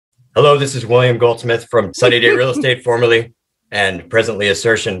Hello, this is William Goldsmith from Sunny Day Real Estate, formerly and presently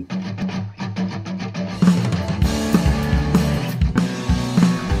Assertion.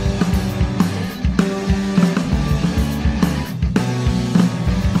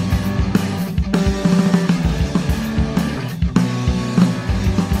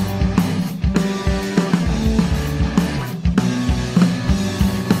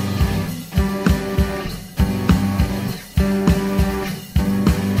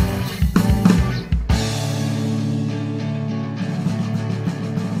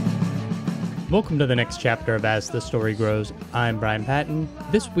 Welcome to the next chapter of As the Story Grows. I'm Brian Patton.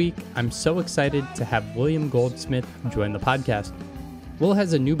 This week, I'm so excited to have William Goldsmith join the podcast. Will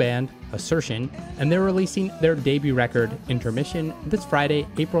has a new band, Assertion, and they're releasing their debut record, Intermission, this Friday,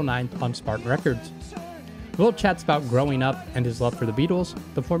 April 9th on Spartan Records. Will chats about growing up and his love for the Beatles,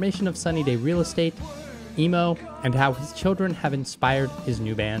 the formation of Sunny Day Real Estate, emo, and how his children have inspired his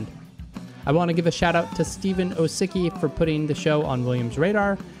new band. I want to give a shout out to Stephen Osicki for putting the show on William's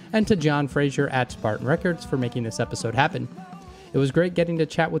radar, and to John Frazier at Spartan Records for making this episode happen. It was great getting to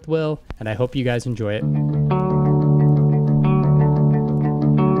chat with Will, and I hope you guys enjoy it.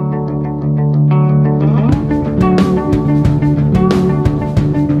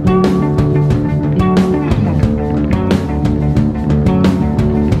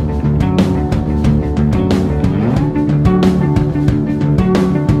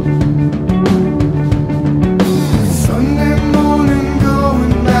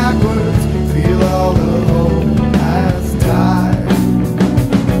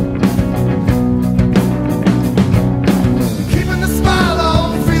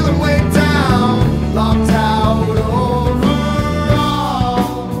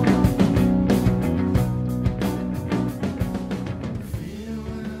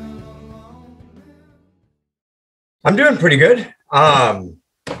 I'm doing pretty good.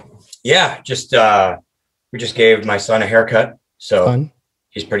 Yeah, we just gave my son a haircut, so Fun.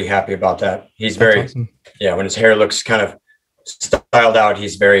 He's pretty happy about that. He's very, awesome. Yeah, when his hair looks kind of styled out,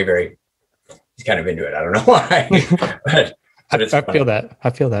 he's very, he's kind of into it. I don't know why, but I feel that. I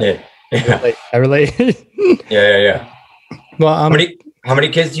feel that. Yeah. I relate. Yeah. Well, how many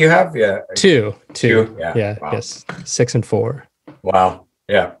kids do you have? Yeah, two. Yeah. Wow. Yes, 6 and 4. Wow.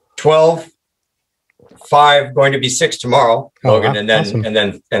 Yeah, 12. 5 going to be 6 tomorrow, Logan, wow. and then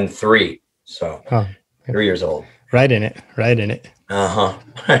awesome. and 3. So 3 years old. Right in it. Uh-huh.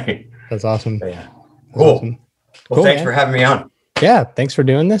 That's awesome. Yeah. Cool. Awesome. Well, cool, thanks man. for having me on. Yeah, thanks for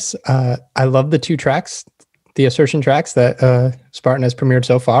doing this. I love the 2 tracks, the Assertion tracks that Spartan has premiered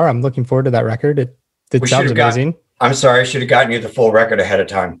so far. I'm looking forward to that record. It sounds amazing. I'm sorry, I should have gotten you the full record ahead of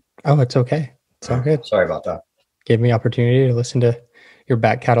time. Oh, it's okay. It's all good. Sorry about that. Gave me opportunity to listen to your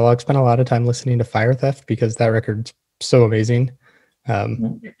back catalog. Spent a lot of time listening to Fire Theft because that record's so amazing.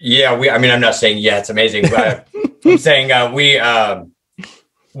 Yeah, I'm not saying it's amazing, but I'm saying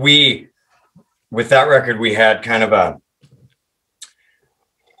we with that record we had a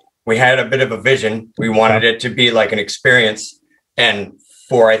bit of a vision. We wanted it to be like an experience, and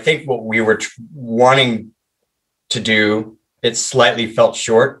for I think what we were wanting to do, it slightly felt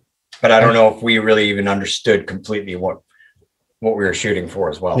short, but I don't know if we really even understood completely what we were shooting for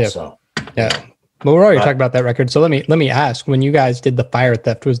as well. Yep. So yeah. Well, we're already talking about that record. So let me ask, when you guys did the Fire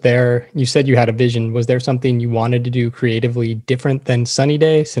Theft, you said you had a vision. Was there something you wanted to do creatively different than Sunny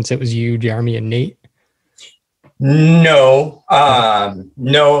Day, since it was you, Jeremy, and Nate? No.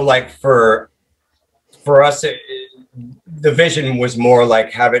 No, like for us, the vision was more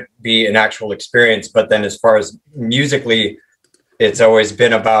like have it be an actual experience. But then as far as musically, it's always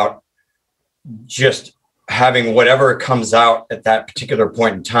been about just having whatever comes out at that particular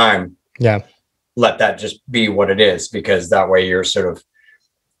point in time. Yeah. Let that just be what it is, because that way you're sort of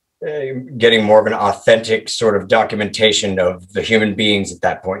getting more of an authentic sort of documentation of the human beings at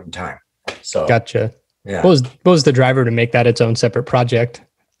that point in time. So gotcha. Yeah. What was the driver to make that its own separate project,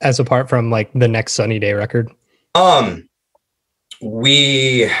 as apart from like the next Sunny Day record?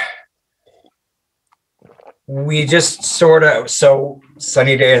 We just sort of, so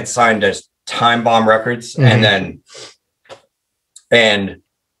Sunny Day had signed us Time Bomb Records, and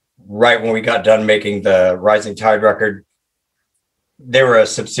right when we got done making the Rising Tide record, they were a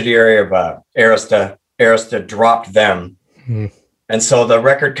subsidiary of Arista. Arista dropped them, and so the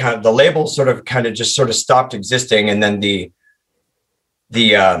record the label sort of stopped existing, and then the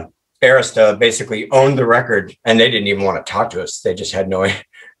Arista basically owned the record, and they didn't even want to talk to us. They just had no,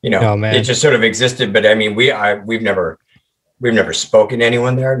 it just sort of existed. But I mean, we've never spoken to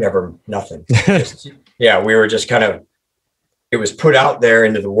anyone there, nothing. We were just kind of, it was put out there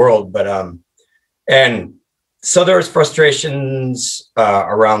into the world, but, and so there was frustrations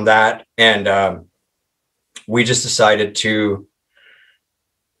around that, and we just decided to.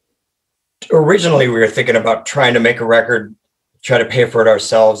 Originally, we were thinking about trying to make a record, try to pay for it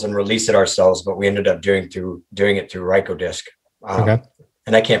ourselves and release it ourselves, but we ended up doing it through Rykodisc. Okay.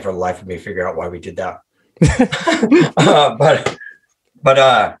 And I can't for the life of me figure out why we did that.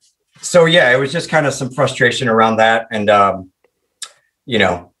 So yeah, it was just kind of some frustration around that, and you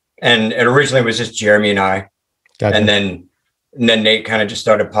know, and it originally was just Jeremy and I. Gotcha. And then Nate kind of just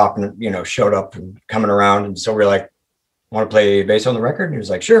started popping, you know, showed up and coming around. And so we're like, want to play bass on the record? And he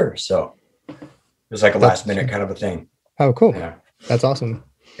was like, sure. So it was like a last minute kind of a thing. Oh, cool. Yeah. That's awesome.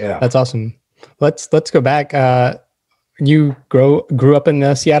 Yeah. That's awesome. Let's go back. You grew up in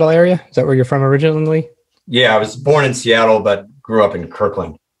the Seattle area? Is that where you're from originally? Yeah, I was born in Seattle, but grew up in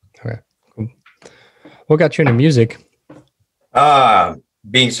Kirkland. Okay. Cool. What got you into music?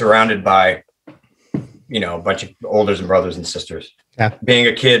 Being surrounded by, you know, a bunch of olders and brothers and sisters. Yeah. Being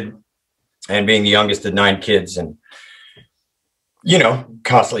a kid and being the youngest of 9 kids, and, you know,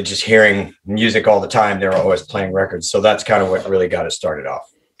 constantly just hearing music all the time. They were always playing records. So that's kind of what really got it started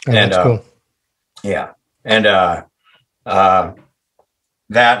off. Oh, and that's cool. Yeah. And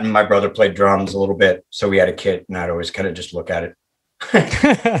that, and my brother played drums a little bit. So we had a kit, and I'd always kind of just look at it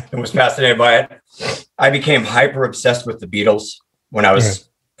and was fascinated by it. I became hyper obsessed with the Beatles when I was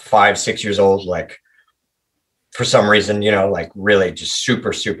 5, 6 years old. Like, for some reason, you know, like really just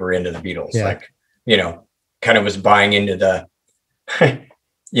super, super into the Beatles. Yeah. Like, you know, kind of was buying into the,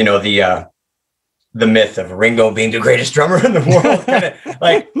 you know, the myth of Ringo being the greatest drummer in the world. Kind of,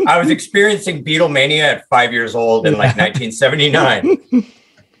 like, I was experiencing Beatlemania at 5 years old in like 1979.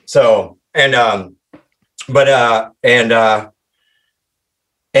 So, and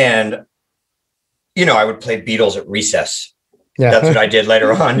you know, I would play Beatles at recess. Yeah. That's what I did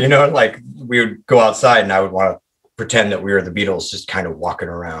later on, you know, like we would go outside and I would want to pretend that we were the Beatles, just kind of walking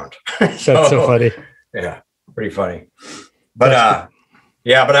around. That's so funny. Yeah. Pretty funny. But,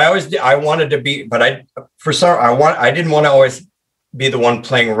 yeah, but I wanted to be, but I didn't want to always be the one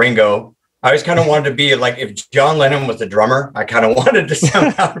playing Ringo. I always kind of wanted to be like, if John Lennon was the drummer, I kind of wanted to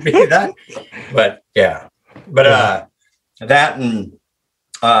somehow be that. But yeah, but that, and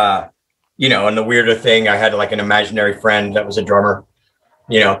you know, and the weirder thing, I had like an imaginary friend that was a drummer,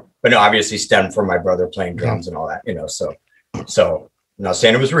 you know, but no, obviously stemmed from my brother playing drums and all that, you know. So I'm not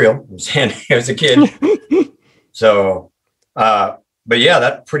saying it was real. I'm saying I was a kid. So, but yeah,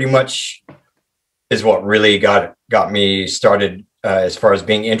 that pretty much is what really got me started as far as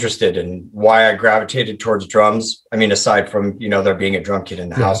being interested, and why I gravitated towards drums. I mean, aside from, you know, there being a drum kit in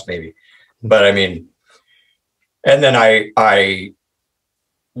the house, maybe, but I mean, and then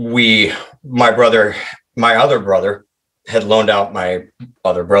my other brother had loaned out my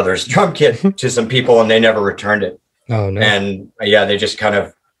other brother's drum kit to some people, and they never returned it. Oh no. And yeah, they just kind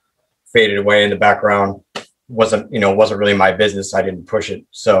of faded away in the background. Wasn't really my business. I didn't push it.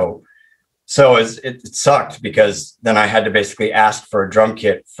 So it sucked, because then I had to basically ask for a drum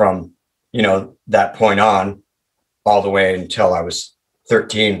kit from, you know, that point on all the way until I was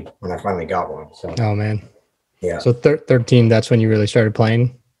 13 when I finally got one. So, oh man. Yeah. So 13, that's when you really started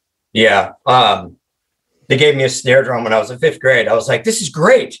playing? Yeah. They gave me a snare drum when I was in 5th grade. I was like, this is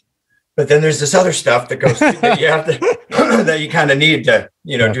great. But then there's this other stuff that goes that you have to that you kind of need to,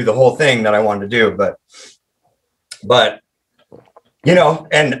 you know, do the whole thing that I wanted to do. But you know,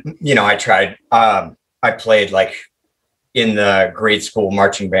 and you know, I tried. I played like in the grade school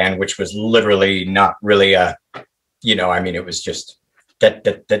marching band, which was literally not really a, you know, I mean, it was just you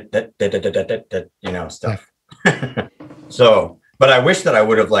know, stuff. So, but I wish that I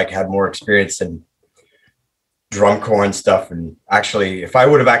would have like had more experience in drum corps and stuff. And actually, if I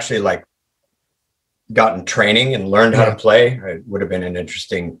would have actually like gotten training and learned how to play, it would have been an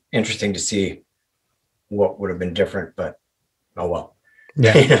interesting to see what would have been different. But oh well.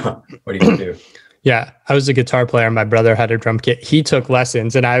 Yeah. You know, what do you do? Yeah, I was a guitar player. My brother had a drum kit. He took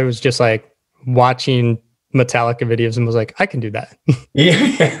lessons, and I was just like watching Metallica videos and was like, I can do that.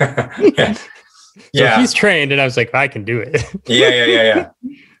 Yeah. So he's trained, and I was like, I can do it. Yeah.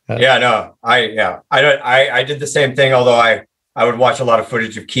 No, I did the same thing. Although I would watch a lot of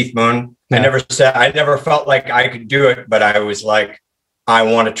footage of Keith Moon. Yeah. I never felt like I could do it, but I was like, I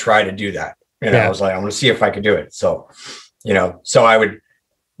want to try to do that. You know, I was like, I want to see if I could do it. So, you know, so I would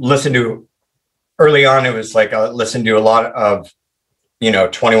listen to, early on, it was like, I listened to a lot of, you know,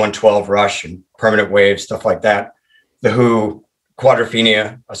 2112 Rush and Permanent Wave, stuff like that. The Who,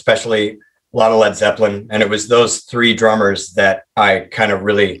 Quadrophenia, especially a lot of Led Zeppelin. And it was those 3 drummers that I kind of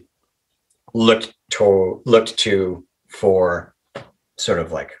really looked to for sort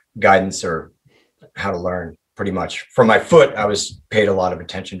of like guidance or how to learn. pretty much. For my foot, I was paid a lot of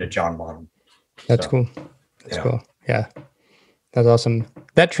attention to John Bonham. That's cool. That's cool. Yeah. That's awesome.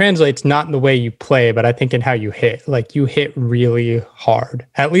 That translates not in the way you play, but I think in how you hit. Like you hit really hard.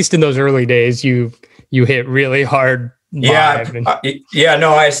 At least in those early days, you hit really hard. Yeah.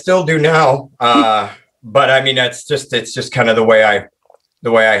 No, I still do now. But I mean, it's just kind of the way I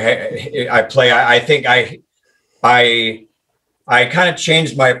play. I think I kind of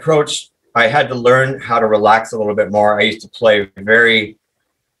changed my approach. I had to learn how to relax a little bit more. I used to play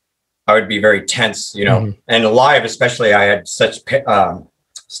I would be very tense, you know, and live, especially, I had such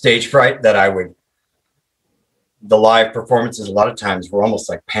stage fright that the live performances a lot of times were almost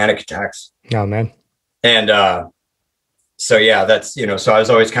like panic attacks. Oh man. And so, yeah, that's, you know, so I was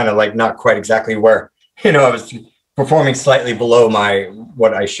always kind of like not quite exactly where, you know, I was performing slightly below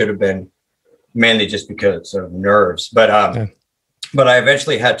what I should have been, mainly just because of nerves. But I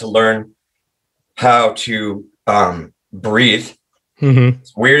eventually had to learn how to breathe.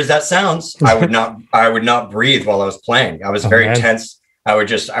 As weird as that sounds, I would not breathe while I was playing. I was very tense. I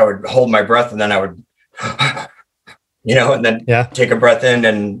would hold my breath, and then I would, you know, and then take a breath in.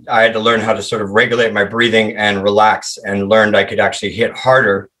 And I had to learn how to sort of regulate my breathing and relax, and learned I could actually hit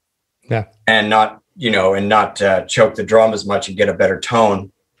harder, and not, you know, and not choke the drum as much and get a better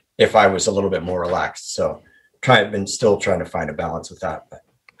tone if I was a little bit more relaxed. So been still trying to find a balance with that. But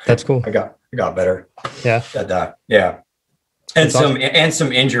that's cool. I got better. Yeah. At that. Yeah. And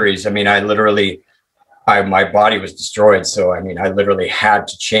some injuries. I mean, my body was destroyed. So, I mean, I literally had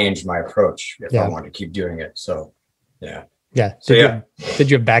to change my approach if I wanted to keep doing it. So, yeah. Yeah. Did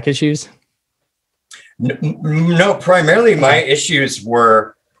you have back issues? No, primarily my issues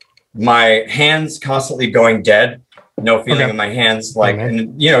were my hands constantly going dead. No feeling in my hands, like,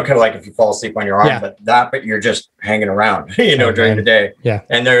 and, you know, kind of like if you fall asleep on your arm, but you're just hanging around, you know, during the day. Yeah.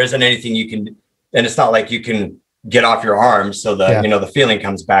 And there isn't anything you can, and it's not like you can get off your arms. So you know, the feeling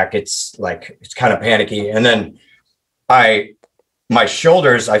comes back. It's like, it's kind of panicky. And then my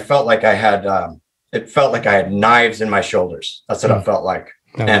shoulders, I felt like I had, it felt like I had knives in my shoulders. That's what I felt like.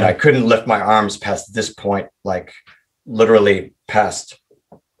 And I couldn't lift my arms past this point, like literally past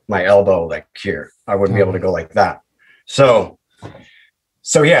my elbow, like here. I wouldn't be able to go like that. So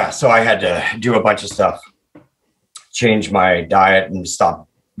I had to do a bunch of stuff, change my diet and stop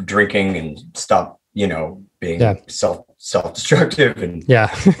drinking and stop, you know, being self-destructive and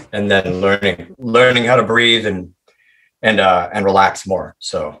and then learning how to breathe and relax more.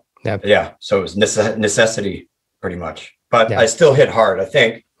 So so it was necessity pretty much, but I still hit hard. I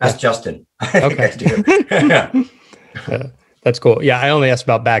think that's Justin. I think I do. That's cool. Yeah, I only asked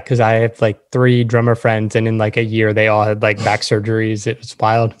about back because I have like 3 drummer friends, and in like a year, they all had like back surgeries. It was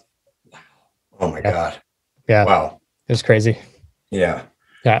wild. Oh my God. Yeah. Wow. It was crazy. Yeah.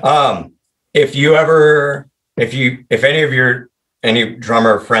 Yeah. If any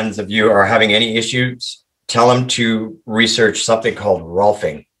drummer friends of you are having any issues, tell them to research something called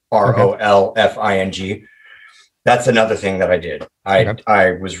rolfing, ROLFING. That's another thing that I did.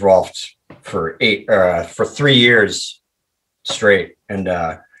 I was rolfed for 3 years straight, and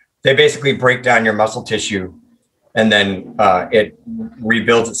they basically break down your muscle tissue, and then it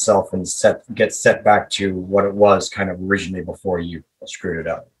rebuilds itself and gets set back to what it was kind of originally before you screwed it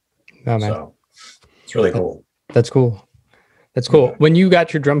up. Oh, man. So it's really cool. That's cool. That's cool. When you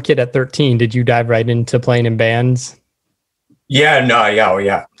got your drum kit at 13, did you dive right into playing in bands? Yeah, no,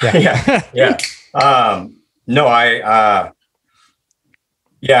 yeah. No, I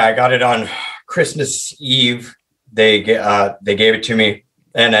got it on Christmas Eve. They gave it to me,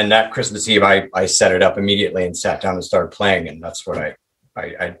 and then that Christmas Eve, I set it up immediately and sat down and started playing, and that's what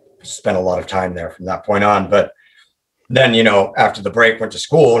I spent a lot of time there from that point on. But then, you know, after the break, went to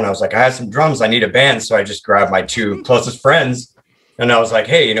school, and I was like, I have some drums, I need a band. So I just grabbed my 2 closest friends, and I was like,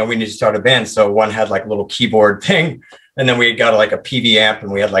 hey, you know, we need to start a band. So one had like a little keyboard thing, and then we got like a PV amp,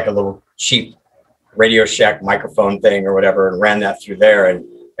 and we had like a little cheap Radio Shack microphone thing or whatever, and ran that through there.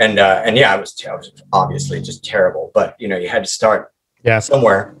 And yeah, it was obviously just terrible, but you know, you had to start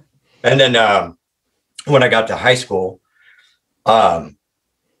somewhere. And then when I got to high school,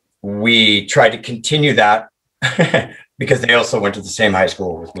 we tried to continue that because they also went to the same high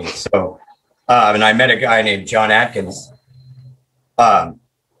school with me. So, and I met a guy named John Atkins,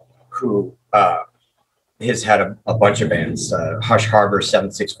 who has had a bunch of bands, Hush Harbor,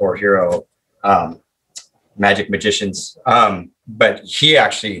 764 Hero, Magic Magicians. But he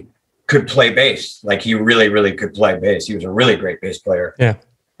actually could play bass. Like he really, really could play bass. He was a really great bass player. Yeah.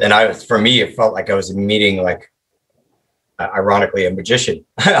 And for me, it felt like I was meeting, like, ironically, a magician.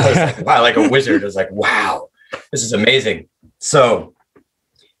 I was like, wow, like a wizard. I was like, wow, this is amazing. So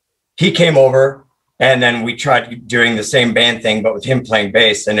he came over And then we tried doing the same band thing, but with him playing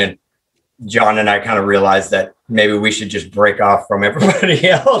bass. And then John and I kind of realized that maybe we should just break off from everybody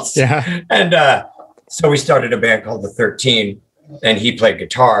else. Yeah. And so we started a band called the 13, and he played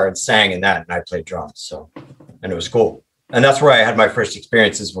guitar and sang in that, and I played drums. So, and it was cool. And that's where I had my first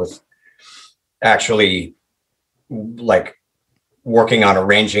experiences with actually like working on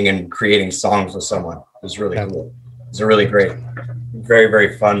arranging and creating songs with someone. It was really cool. It was a really great, very,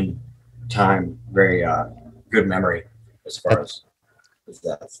 very fun time. Very good memory as far as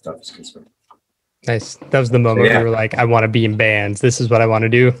that stuff is concerned. Nice. That was the moment where you were like, I want to be in bands. This is what I want to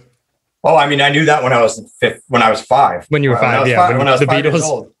do. Oh, I mean, I knew that when I was 5. When you were 5, yeah. When I was the 5 Beatles. years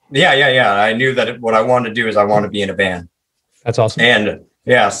old. Yeah. I knew that what I wanted to do is I want to be in a band. That's awesome. And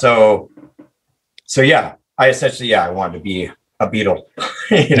yeah, so yeah, I essentially, I wanted to be a Beatle,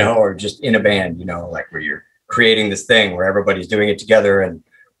 you know, or just in a band, you know, like where you're creating this thing where everybody's doing it together, and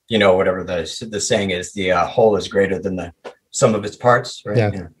you know, whatever the saying is, the whole is greater than the sum of its parts, right?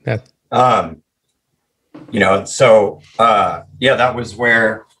 Yeah. You know, so that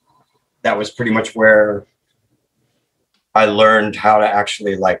was pretty much where I learned how to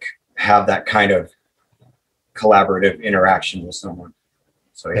actually like have that kind of collaborative interaction with someone.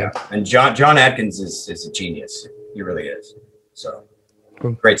 So yeah. And John Adkins is a genius. He really is. So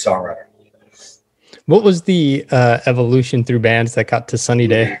great songwriter. What was the evolution through bands that got to Sunny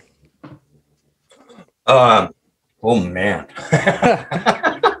Day? Oh man.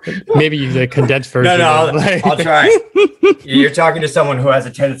 Maybe the condensed version. No, I'll try. You're talking to someone who has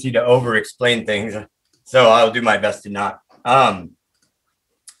a tendency to over-explain things, so I'll do my best to not.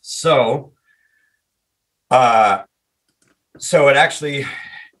 So it actually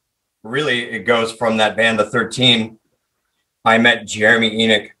really, it goes from that band, the 13. I met Jeremy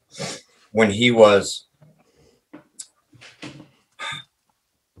Enoch when he was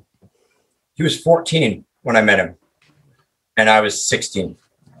 14 when I met him, and I was 16.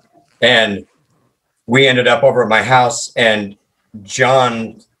 And we ended up over at my house, and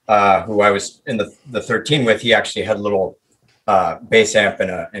John, who I was in the 13 with, he actually had a little bass amp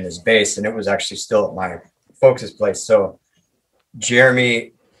in his bass, and it was actually still at my folks' place. So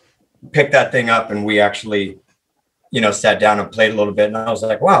Jeremy picked that thing up, and we actually, you know, sat down and played a little bit. And I was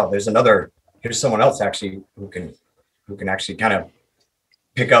like, wow, here's someone else actually who can actually kind of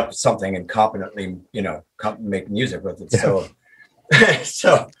pick up something and competently, you know, make music with it. Yeah.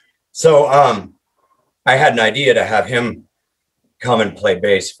 So I had an idea to have him come and play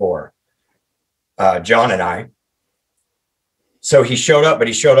bass for John and I. So he showed up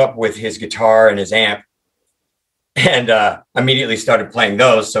with his guitar and his amp, and immediately started playing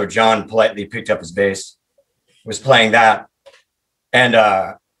those. So John politely picked up his bass, was playing that, and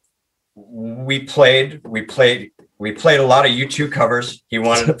we played a lot of U2 covers. He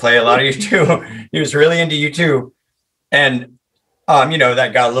wanted to play a lot of U2. He was really into U2, and you know,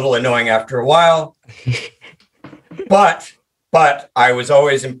 that got a little annoying after a while. But I was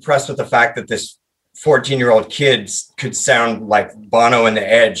always impressed with the fact that this 14-year-old kid could sound like Bono and the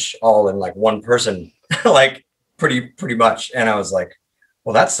Edge all in like one person, like pretty much. And I was like,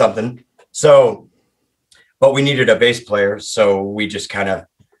 well, that's something. So, but we needed a bass player, so we just kind of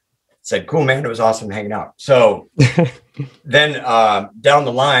said, cool, man, it was awesome hanging out. So then down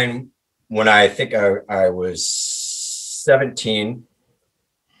the line, when I think I was 17,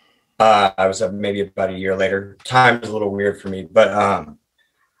 I was maybe about a year later. Time is a little weird for me, but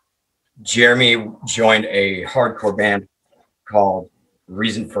Jeremy joined a hardcore band called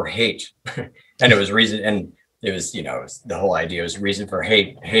Reason for Hate. And it was you know, the whole idea was reason for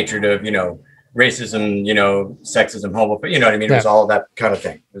hatred of, you know, racism, you know, sexism, homophobia, you know what I mean? It was all that kind of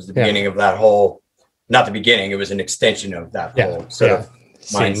thing. It was the beginning of that whole, not the beginning, it was an extension of that whole sort of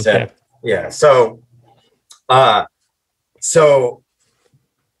mindset. Yeah. So they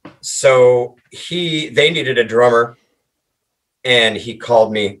needed a drummer, and he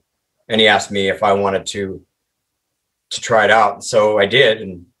called me and he asked me if I wanted to try it out. So I did,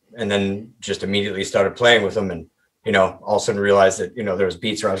 and then just immediately started playing with them, and you know, all of a sudden realized that, you know, there was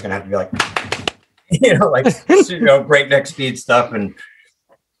beats where I was gonna have to be like, you know, like you know, breakneck speed stuff, and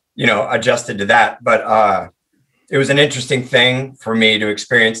you know, adjusted to that. But it was an interesting thing for me to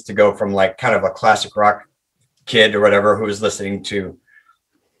experience, to go from like kind of a classic rock kid or whatever who was listening to,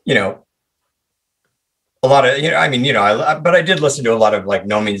 you know, a lot of, you know, I mean, you know, but I did listen to a lot of like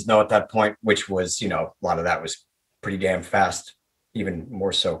No Means No at that point, which was, you know, a lot of that was pretty damn fast, even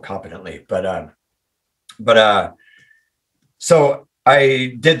more so competently. But so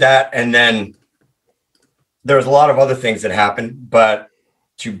I did that, and then there was a lot of other things that happened, but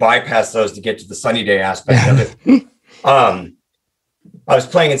to bypass those to get to the Sunny Day aspect of it, I was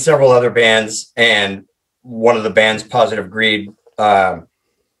playing in several other bands, and one of the bands, Positive Greed,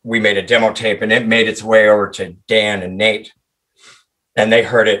 we made a demo tape, and it made its way over to Dan and Nate, and they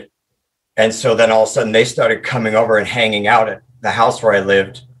heard it. And so then all of a sudden they started coming over and hanging out at the house where I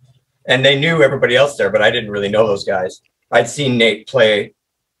lived, and they knew everybody else there, but I didn't really know those guys. I'd seen Nate play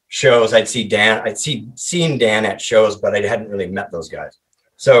shows. I'd seen Dan at shows, but I hadn't really met those guys.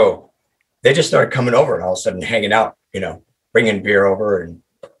 So they just started coming over and all of a sudden hanging out, bringing beer over.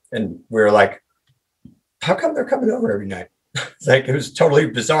 And we were like, how come they're coming over every night? It's like, it was totally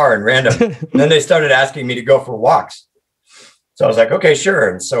bizarre and random. And then they started asking me to go for walks. So I was like, okay, sure.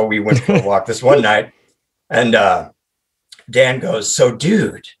 And so we went for a walk this one night, and Dan goes, so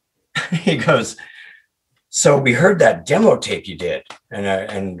dude, he goes, so we heard that demo tape you did.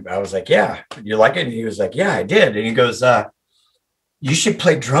 And I was like, yeah, you like it? And he was like, yeah, I did. And he goes, you should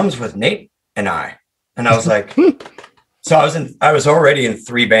play drums with Nate and I. And I was like, so I was already in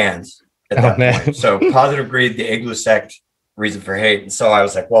 3 bands at that point. So Positive Greed, the Igloo Sect, Reason for Hate. And so I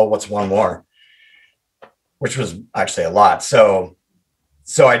was like, well, what's one more? Which was actually a lot. So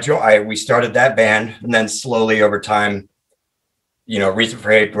we started that band, and then slowly over time, Reason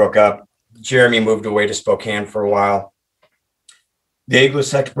for Hate broke up. Jeremy moved away to Spokane for a while. The Igloo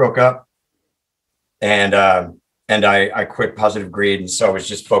Sect broke up, and I quit Positive Greed, and so I was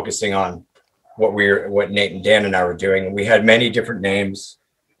just focusing on what Nate and Dan and I were doing. And we had many different names.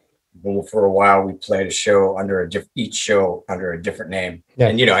 Well, for a while, we played a show under each show under a different name. Yeah.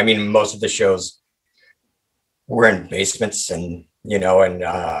 And most of the shows were in basements, and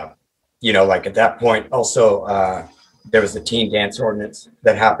like at that point, also there was the teen dance ordinance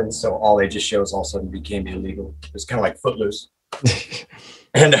that happened, so all ages shows all of a sudden became illegal. It was kind of like Footloose.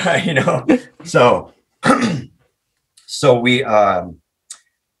 And so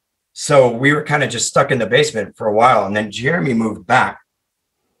we were kind of just stuck in the basement for a while, and then Jeremy moved back,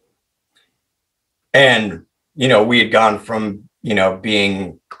 and we had gone from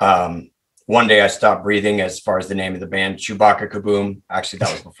being One Day I Stopped Breathing, as far as the name of the band, Chewbacca Kaboom. Actually,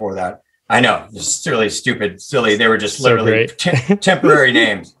 that was before that. I know, just really stupid, silly. They were just literally temporary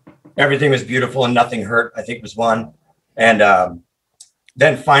names. Everything was beautiful and nothing hurt, I think was one. And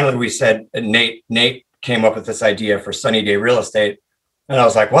then finally we said, Nate came up with this idea for Sunny Day Real Estate. And I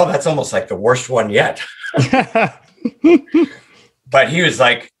was like, well, that's almost like the worst one yet. But he was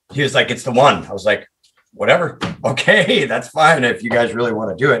like, it's the one. I was like, whatever. Okay, that's fine if you guys really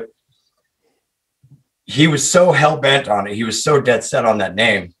want to do it. He was so hell-bent on it. He was so dead set on that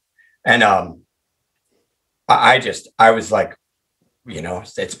name. And I was like,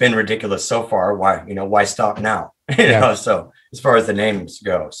 it's been ridiculous so far. Why stop now? So as far as the names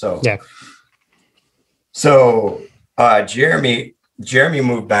go. So yeah. So Jeremy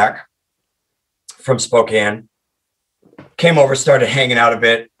moved back from Spokane, came over, started hanging out a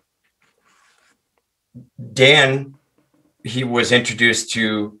bit. Dan, he was introduced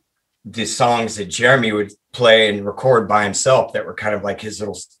to the songs that Jeremy would play and record by himself that were kind of like his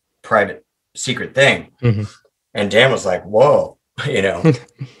little private secret thing. Mm-hmm. And Dan was like, whoa,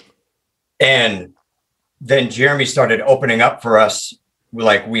 and then Jeremy started opening up for us.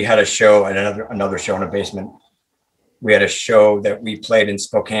 Like, we had a show and another show in a basement. We had a show that we played in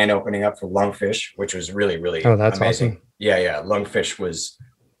Spokane opening up for Lungfish, which was really, really amazing. Awesome. Yeah. Lungfish was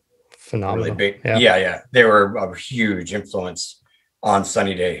phenomenal. Really big. Yeah. They were a huge influence on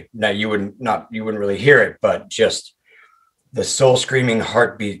Sunny Day. Now you wouldn't really hear it, but just the soul screaming,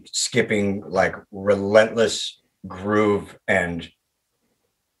 heartbeat skipping, like relentless groove and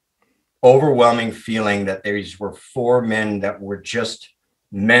overwhelming feeling that these were 4 men that were just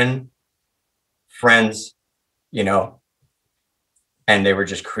men, friends, and they were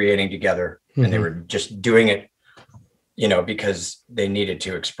just creating together. Mm-hmm. And they were just doing it, because they needed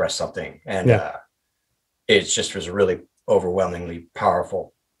to express something. And it just was really overwhelmingly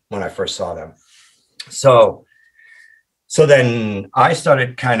powerful when I first saw them. So then I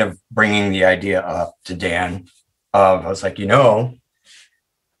started kind of bringing the idea up to Dan I was like, even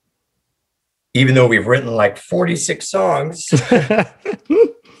though we've written like 46 songs,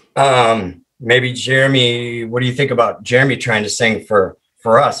 maybe Jeremy, what do you think about Jeremy trying to sing for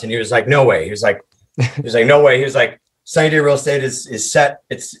us? And he was like, no way. He was like, no way. He was like, Sunny Day Real Estate is set.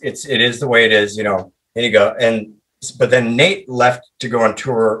 It is the way it is, And but then Nate left to go on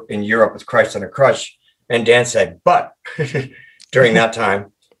tour in Europe with Christ on a Crush. And Dan said, but during that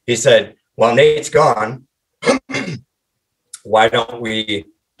time, he said, well, Nate's gone. Why don't we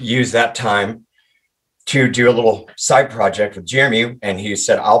use that time to do a little side project with Jeremy? And he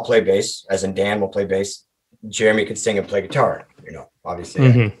said, I'll play bass, as in Dan will play bass. Jeremy can sing and play guitar, obviously.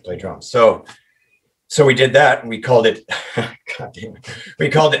 Mm-hmm. I play drums. So so we did that, and we called it, God damn it, we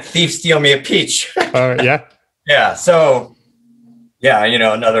called it "Thief Steal Me a Peach." Yeah. Yeah. So, yeah, you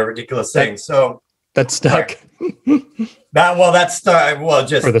know, another ridiculous thing. So that stuck. That stuck. Well,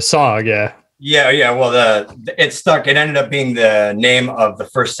 just for the song, yeah. Yeah. Well, it stuck. It ended up being the name of the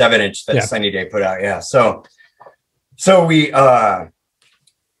first 7-inch that Sunny Day put out. Yeah. So we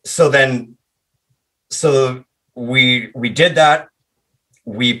did that.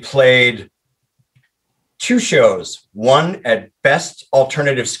 We played 2 shows, one at Best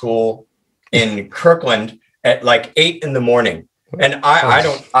Alternative School in Kirkland at like 8 in the morning. And I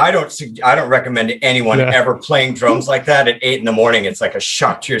don't recommend anyone ever playing drums like that at 8 in the morning. It's like a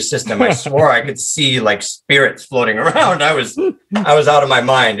shock to your system. I swore I could see like spirits floating around. I was out of my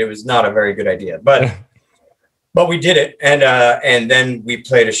mind. It was not a very good idea, but we did it. And then we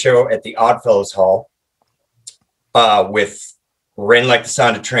played a show at the Oddfellows Hall with Rain Like the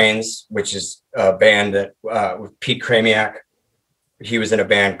Sound of Trains, which is a band that with Pete Kramiak. He was in a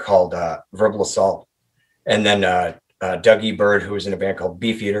band called Verbal Assault. And then Dougie Bird, who was in a band called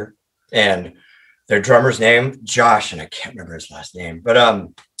Beefeater, and their drummer's name, Josh, and I can't remember his last name, but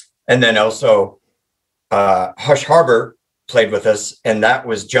and then also Hush Harbor played with us, and that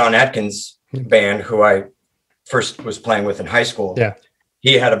was John Atkins' band, who I first was playing with in high school. Yeah,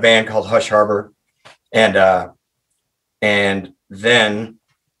 he had a band called Hush Harbor, and then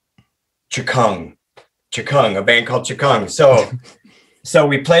Chikung, a band called Chikung. So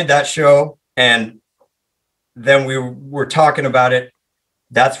we played that show, and then we were talking about it.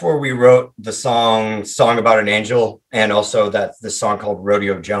 That's where we wrote the song About an Angel, and also that the song called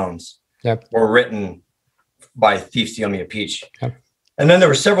Rodeo Jones. Yep. Were written by Thief Steal Me a Peach. Yep. And then there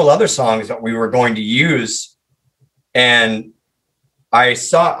were several other songs that we were going to use. And I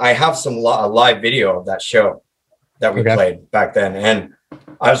have a live video of that show that we played back then. And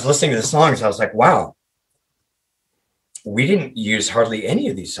I was listening to the songs. I was like, wow, we didn't use hardly any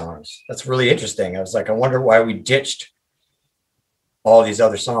of these songs. That's really interesting. I was like, I wonder why we ditched all these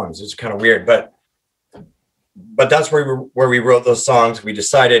other songs. It's kind of weird, but that's where we wrote those songs. We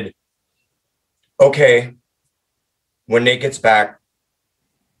decided, okay, when Nate gets back,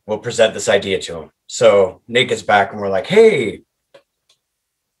 we'll present this idea to him. So Nate gets back and we're like, hey,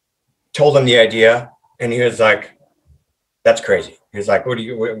 told him the idea. And he was like, that's crazy. He was like, what are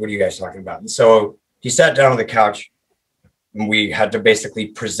you guys talking about? And so he sat down on the couch, and we had to basically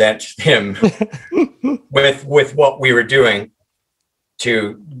present him with what we were doing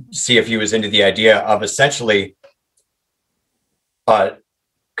to see if he was into the idea of essentially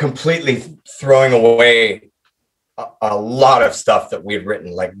completely throwing away a lot of stuff that we had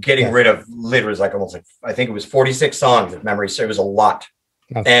written, like getting rid of literally like almost like, I think it was 46 songs if memory serves. It was a lot.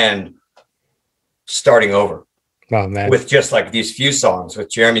 And starting over with just like these few songs with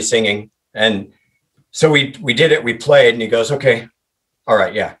Jeremy singing. And so we did it, we played, and he goes, okay, all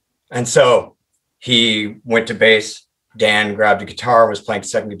right, yeah. And so he went to bass. Dan grabbed a guitar, was playing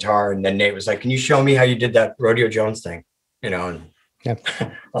second guitar, and then Nate was like, can you show me how you did that Rodeo Jones thing, you know,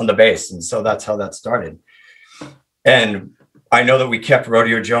 on the bass. And so that's how that started. And I know that we kept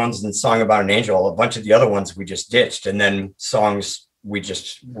Rodeo Jones and Song About an Angel. A bunch of the other ones we just ditched, and then songs we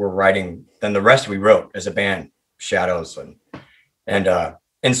just were writing. Then the rest we wrote as a band, Shadows and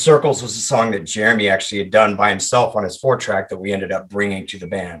In Circles was a song that Jeremy actually had done by himself on his 4-track that we ended up bringing to the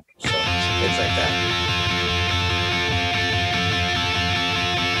band. So things like that.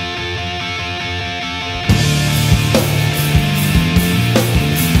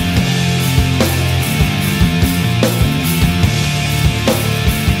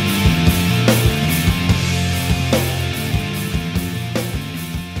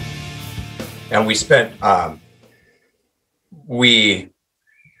 And we spent, we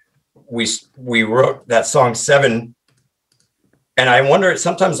wrote that song 7, and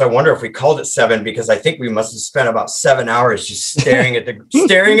sometimes I wonder if we called it 7 because I think we must have spent about 7 hours just staring at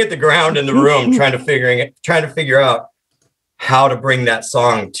the ground in the room, trying to figure out how to bring that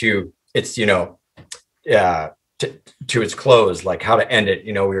song to its, to its close, like how to end it.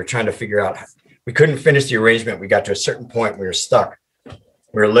 You know, we were trying to figure out, we couldn't finish the arrangement. We got to a certain point, we were stuck.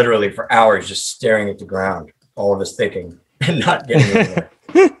 We were literally for hours just staring at the ground, all of us thinking and not getting anywhere.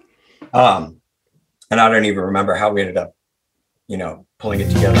 And I don't even remember how we ended up, pulling it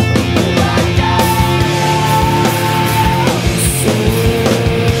together.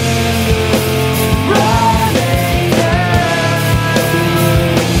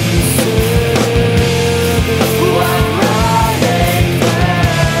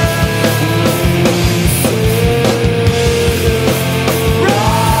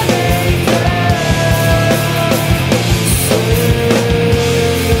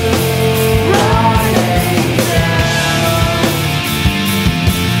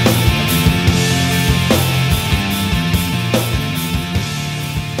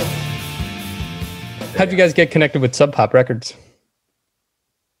 How'd you guys get connected with Sub Pop Records?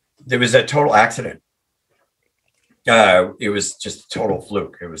 There was a total accident. It was just a total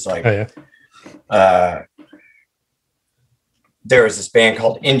fluke. It was like, there was this band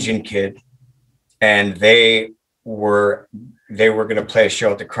called Engine Kid, and they were going to play a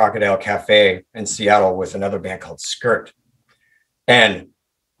show at the Crocodile Cafe in Seattle with another band called Skirt. And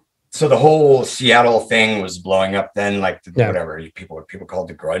so the whole Seattle thing was blowing up then, like whatever people called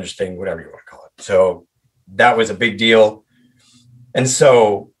the grunge thing, whatever you want to call it. So that was a big deal. And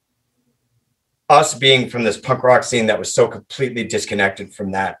so us being from this punk rock scene that was so completely disconnected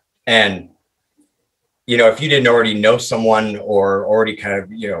from that, and you know, if you didn't already know someone or already kind of,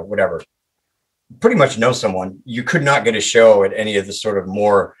 you know, whatever, pretty much know someone, you could not get a show at any of the sort of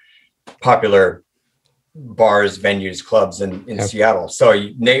more popular bars, venues, clubs in Seattle. So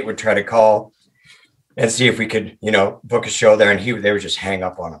Nate would try to call and see if we could, you know, book a show there, and they would just hang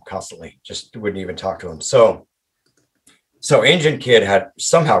up on him constantly, just wouldn't even talk to him. So Engine Kid had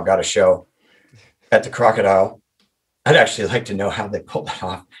somehow got a show at the Crocodile. I'd actually like to know how they pulled that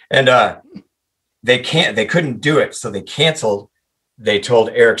off. And they couldn't do it, so they canceled. They told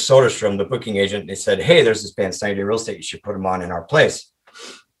Eric Soderstrom, the booking agent, they said, hey, there's this band, 90 Day Real Estate, you should put them on in our place.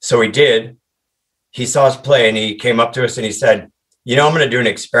 So he did. He saw us play, and he came up to us and he said, you know, I'm going to do an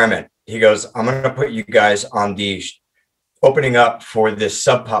experiment. He goes, I'm going to put you guys on the opening up for this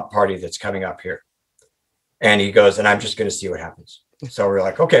Sub Pop party that's coming up here. And he goes, and I'm just going to see what happens. So we're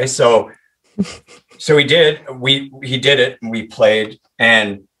like, okay. So he did. He did it, and we played.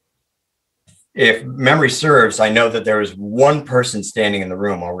 And if memory serves, I know that there was one person standing in the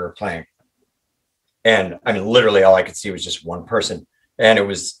room while we were playing. And I mean, literally all I could see was just one person. And it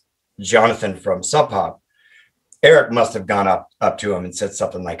was Jonathan from Sub Pop. Eric must have gone up to him and said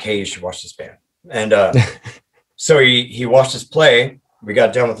something like, hey, you should watch this band. And so he watched us play. We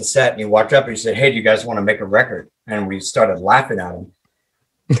got done with the set, and he walked up and he said, hey, do you guys want to make a record? And we started laughing at him.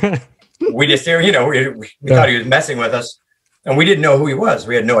 We just, you know, we thought he was messing with us, and we didn't know who he was.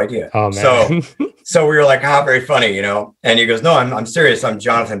 We had no idea. Oh, man. So we were like, very funny, you know? And he goes, no, I'm serious. I'm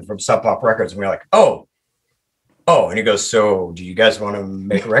Jonathan from Sub Pop Records. And we were like, oh. And he goes, so do you guys want to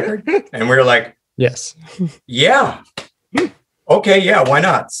make a record? And we were like, yes. Yeah. Okay. Yeah. Why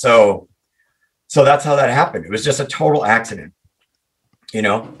not? So that's how that happened. It was just a total accident, you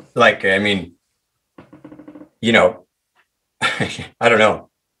know, like, I mean, you know, I don't know.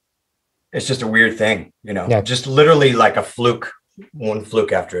 It's just a weird thing, you know, just literally like a fluke, one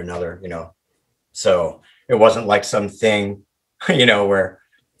fluke after another, you know. So it wasn't like something, you know, where,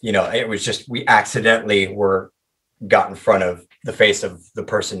 you know, it was just, we accidentally got in front of the face of the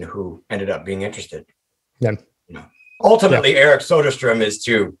person who ended up being interested. Yeah. You know, ultimately, Eric Soderstrom is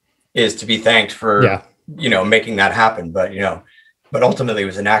to be thanked for, you know, making that happen. But, you know, ultimately it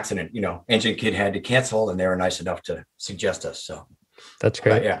was an accident. You know, Engine Kid had to cancel, and they were nice enough to suggest us. So that's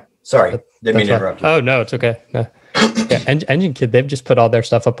great. Yeah. Sorry. Didn't mean to interrupt you. Oh, no, it's okay. No. Yeah. Engine Kid, they've just put all their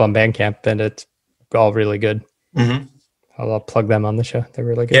stuff up on Bandcamp, and it's all really good. Mm-hmm. I'll plug them on the show. They're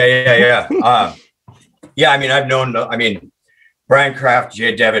really good. Yeah. Yeah, I mean, I've known, Brian Kraft,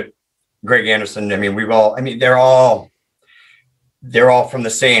 Jay Devitt, Greg Anderson. I mean, they're all from the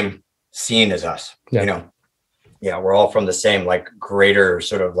same scene as us, you know? Yeah, we're all from the same, like, greater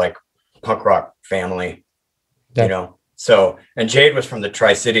sort of like punk rock family, you know? So, and Jade was from the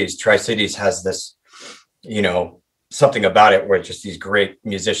Tri-Cities. Tri-Cities has this, you know, something about it where just these great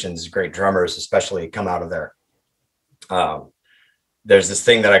musicians, great drummers, especially come out of there. There's this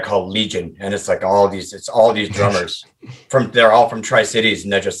thing that I call Legion, and it's like all these drummers they're all from Tri-Cities,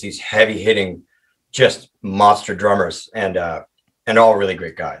 and they're just these heavy hitting, just monster drummers, and all really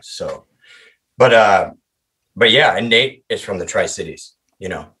great guys. So, but yeah, and Nate is from the Tri-Cities, you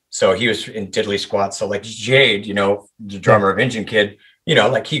know, so he was in Diddley Squat. So like Jade, you know, the drummer of Engine Kid, you know,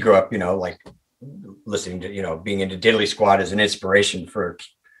 like he grew up, you know, like listening to, you know, being into Diddley Squat as an inspiration for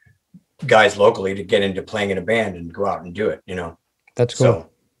guys locally to get into playing in a band and go out and do it, you know. That's cool. So,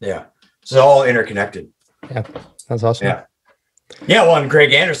 yeah. It's all interconnected. Yeah. That's awesome. Yeah. Yeah. Well, and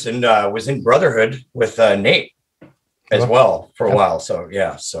Greg Anderson was in Brotherhood with Nate as well for a while. So,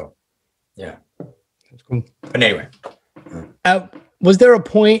 yeah. That's cool. But anyway. Was there a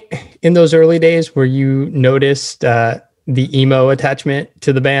point in those early days where you noticed the emo attachment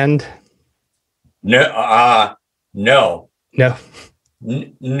to the band? No. No.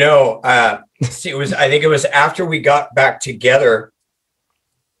 See, I think it was after we got back together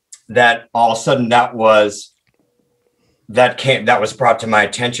that all of a sudden that was brought to my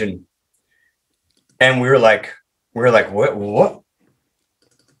attention, and we were like, what? We're like,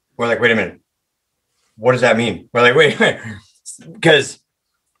 wait a minute, what does that mean? We're like, wait, because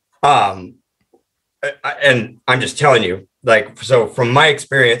and I'm just telling you, like, so from my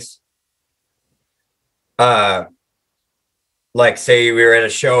experience, like say we were at a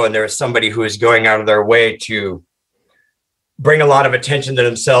show and there was somebody who was going out of their way to bring a lot of attention to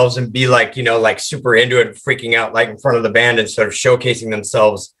themselves and be like, you know, like super into it, freaking out like in front of the band and sort of showcasing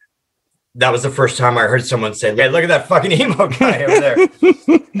themselves. That was the first time I heard someone say, "Hey, look at that fucking emo guy over there."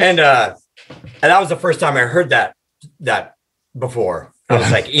 And that was the first time I heard that before. I was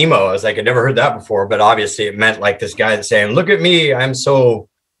like, emo. I was like, I never heard that before, but obviously it meant like this guy saying, "Look at me. I'm so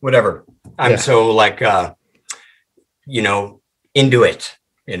whatever. I'm so like, you know, into it,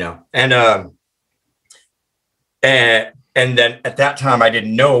 you know." And then at that time, I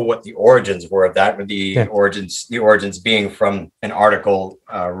didn't know what the origins were of that. The origins being from an article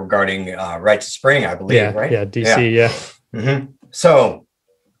regarding Rites of Spring, I believe, right? Yeah, DC, yeah. Mm-hmm.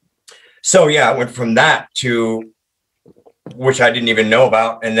 So yeah, I went from that to, which I didn't even know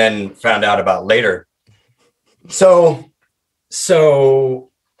about, and then found out about later. So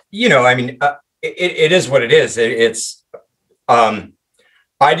you know, I mean, it is what it is. It's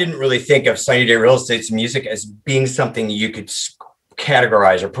I didn't really think of Sunny Day Real Estate's music as being something you could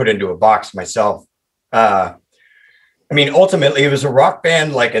categorize or put into a box myself. I mean, ultimately, it was a rock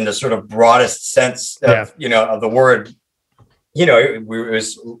band, like in the sort of broadest sense of, you know, of the word. You know, it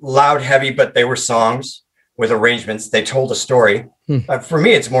was loud, heavy, but they were songs with arrangements. They told a story. For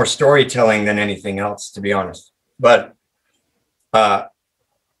me, it's more storytelling than anything else, to be honest. But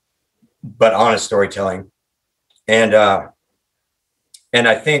honest storytelling. And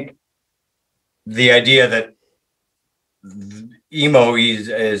I think the idea that emo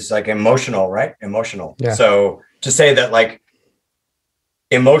is like emotional, right? Emotional. Yeah. So to say that like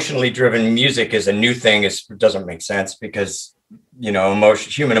emotionally driven music is a new thing doesn't make sense, because, you know,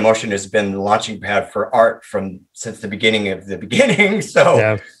 human emotion has been the launching pad for art since the beginning of the beginning.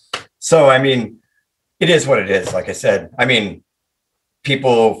 So I mean, it is what it is. Like I said, I mean,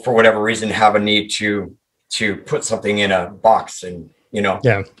 people for whatever reason have a need to put something in a box, and you know,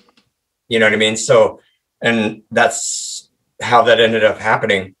 you know what I mean? So, and that's how that ended up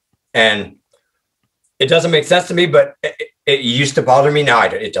happening. And it doesn't make sense to me, but it used to bother me. Now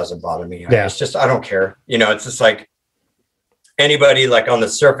it doesn't bother me. It's just, I don't care. You know, it's just like anybody like on the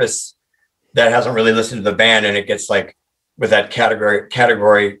surface that hasn't really listened to the band, and it gets like with that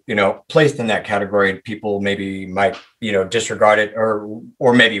category, you know, placed in that category, people maybe might, you know, disregard it or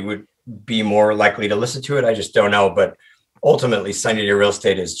maybe would be more likely to listen to it. I just don't know. But ultimately, Sunny Day Real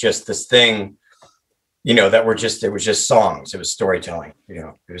Estate is just this thing, you know, it was just songs. It was storytelling, you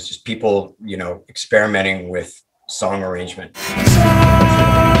know, it was just people, you know, experimenting with song arrangement.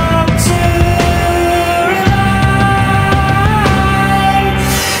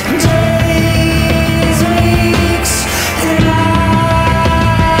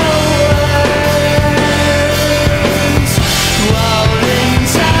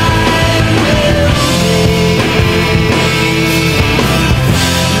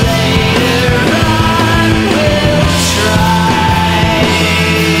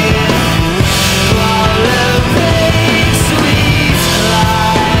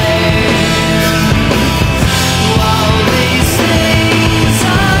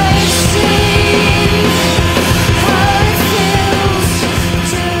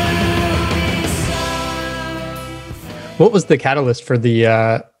 What was the catalyst for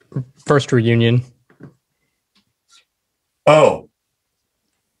the first reunion? Oh,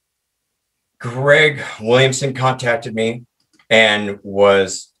 Greg Williamson contacted me, and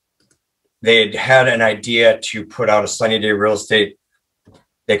they had an idea to put out a Sunny Day Real Estate.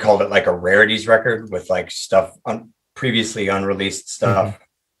 They called it like a rarities record with like stuff previously unreleased stuff.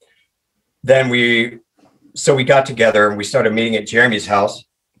 Then we got together and we started meeting at Jeremy's house.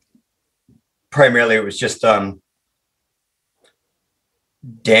 Primarily, it was just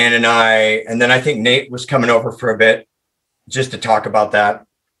Dan and I, and then I think Nate was coming over for a bit just to talk about that.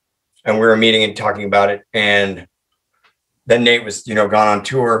 And we were meeting and talking about it. And then Nate was, you know, gone on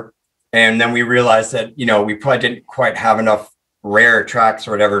tour. And then we realized that, you know, we probably didn't quite have enough rare tracks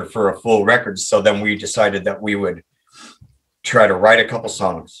or whatever for a full record. So then we decided that we would try to write a couple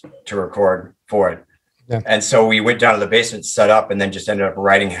songs to record for it. Yeah. And so we went down to the basement, set up, and then just ended up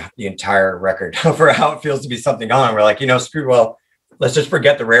writing the entire record for How It Feels to Be Something On. We're like, you know, let's just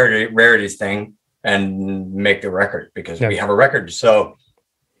forget the rarities thing and make the record, because we have a record. So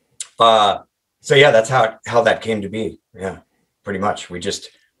yeah, that's how that came to be. Yeah, pretty much. We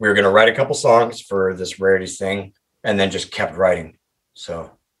were going to write a couple songs for this rarities thing, and then just kept writing.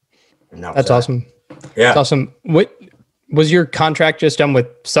 So that's awesome. Yeah, that's awesome. What was your contract just done with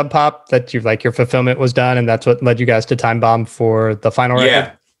Sub Pop, that your fulfillment was done, and that's what led you guys to Time Bomb for the final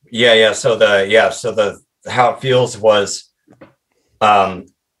record? So the How It Feels was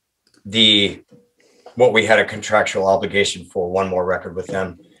what we had a contractual obligation for, one more record with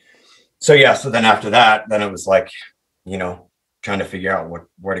them. So so then after that, then it was like, trying to figure out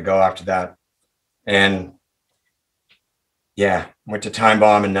where to go after that. And went to Time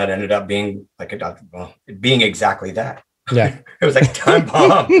Bomb, and that ended up being like being exactly that. Yeah. It was like Time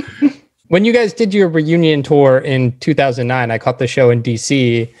Bomb. When you guys did your reunion tour in 2009, I caught the show in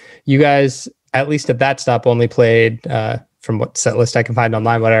DC. You guys, at least at that stop, only played, from what set list I can find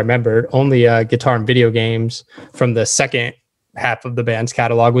online, what I remember, only guitar and video games from the second half of the band's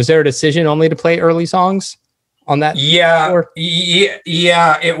catalog. Was there a decision only to play early songs on that tour?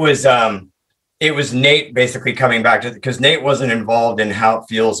 It was Nate basically coming back to, because Nate wasn't involved in How It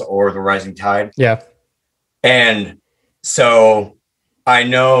Feels or The Rising Tide. Yeah. And so I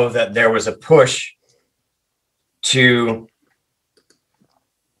know that there was a push to,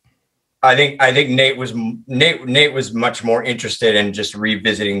 I think Nate was much more interested in just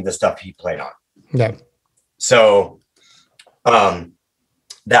revisiting the stuff he played on. Yeah. So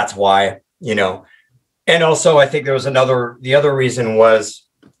that's why, and also I think there was the other reason was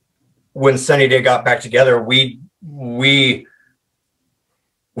when Sunny Day got back together, we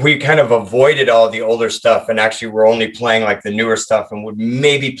kind of avoided all the older stuff, and actually we're only playing like the newer stuff, and would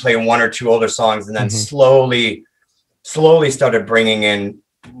maybe play one or two older songs, and then slowly started bringing in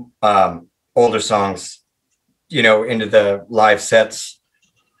older songs, into the live sets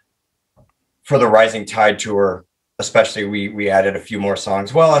for the Rising Tide tour. Especially we added a few more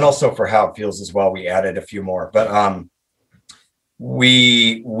songs. Well, and also for How It Feels as well, we added a few more, but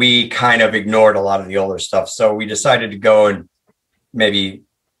we kind of ignored a lot of the older stuff. So we decided to go and maybe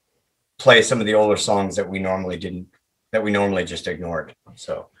play some of the older songs that we normally just ignored.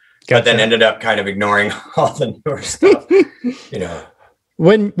 So, but then ended up kind of ignoring all the newer stuff,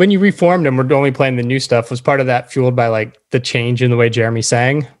 When you reformed and were only playing the new stuff, was part of that fueled by like the change in the way Jeremy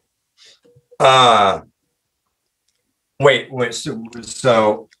sang? Wait.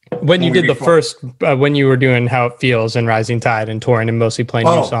 So when you did the first, when you were doing How It Feels and Rising Tide and touring and mostly playing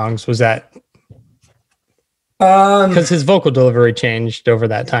new songs, was that? Because his vocal delivery changed over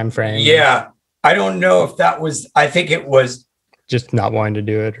that time frame. Yeah, I don't know if that was. I think it was just not wanting to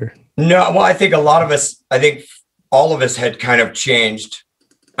do it, or no. Well, I think all of us had kind of changed.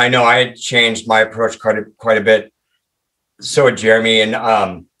 I know I had changed my approach quite a bit. So had Jeremy, and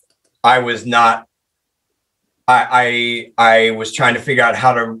I was not. I was trying to figure out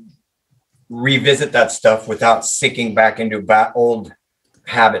how to revisit that stuff without sinking back into old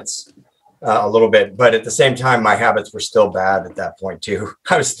habits a little bit. But at the same time, my habits were still bad at that point too.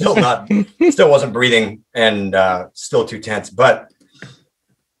 I was still wasn't breathing, and still too tense, but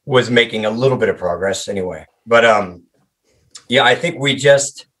was making a little bit of progress anyway. But I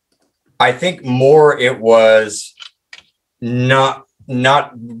think more it was not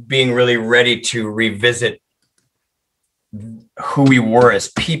being really ready to revisit who we were as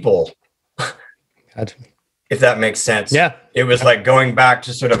people, if that makes sense. Yeah. It was like going back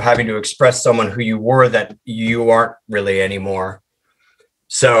to sort of having to express someone who you were that you aren't really anymore.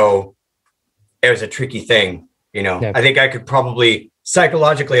 So it was a tricky thing, Yeah. I think I could probably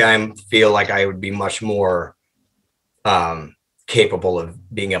psychologically, I feel like I would be much more capable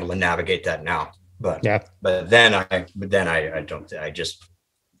of being able to navigate that now. But then I just,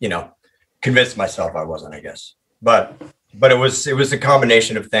 convinced myself I wasn't, I guess. But it was a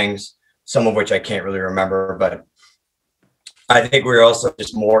combination of things, some of which I can't really remember, but I think we were also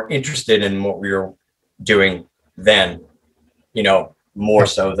just more interested in what we were doing then, more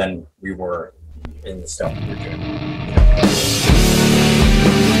so than we were in the stuff we were doing.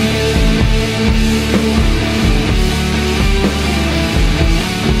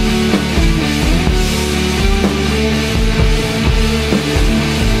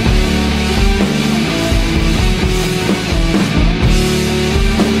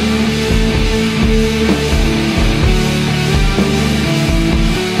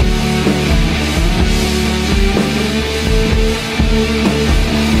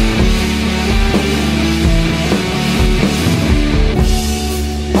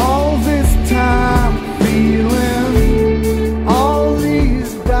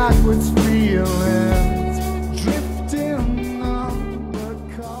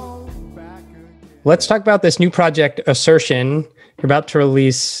 Let's talk about this new project, Assertion. You're about to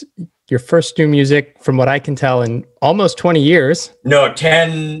release your first new music, from what I can tell, in almost 20 years. No,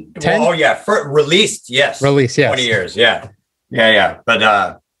 10. 10? Oh, yeah. Released, yes. Released, yes. 20 years, yeah. Yeah.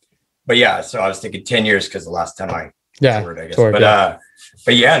 But yeah, so I was thinking 10 years because the last time I toured, I guess.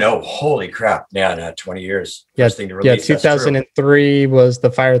 but yeah, no, holy crap. Yeah, no, 20 years. Yeah. First thing to release, 2003 was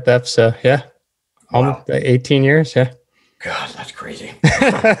the Fire Theft. So yeah, almost 18 years. Yeah. God, that's crazy.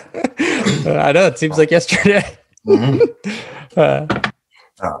 I know, it seems like yesterday. Oh,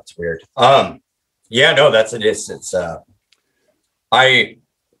 it's weird. Yeah, no, that's it. It's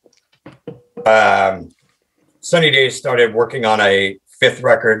Sunny Days started working on a 5th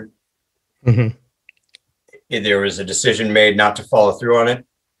record. There was a decision made not to follow through on it.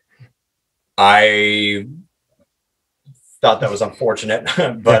 I thought that was unfortunate,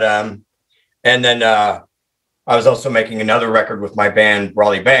 but and then I was also making another record with my band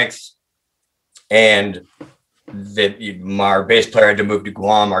Raleigh Banks, and our bass player had to move to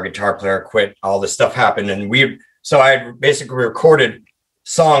Guam, our guitar player quit, all this stuff happened, and I basically recorded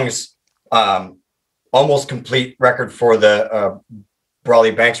songs, almost complete record for the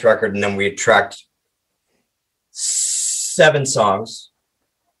Raleigh Banks record, and then we had tracked 7 songs,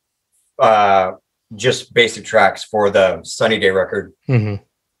 just basic tracks for the Sunny Day record.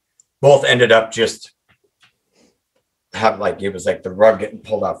 Both ended up just it was like the rug getting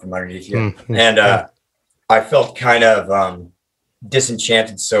pulled out from underneath you. And I felt kind of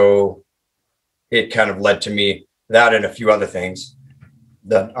disenchanted, so it kind of led to me that and a few other things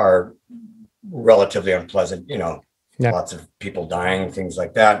that are relatively unpleasant, lots of people dying, things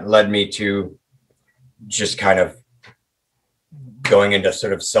like that, led me to just kind of going into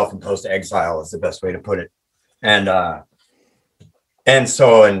sort of self-imposed exile is the best way to put it. And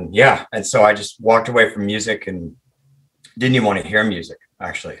so I just walked away from music and didn't even want to hear music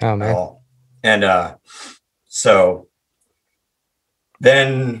actually at all. And so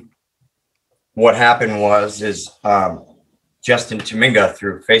then what happened is Justin Tominga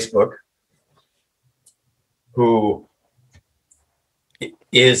through Facebook, who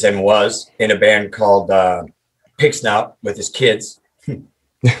is and was in a band called Pig Snout with his kids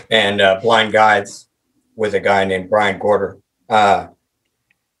and Blind Guides with a guy named Brian Gorder.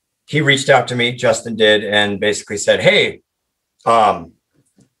 He reached out to me, Justin did, and basically said, hey, I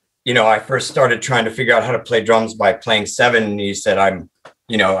first started trying to figure out how to play drums by playing 7. And he said, I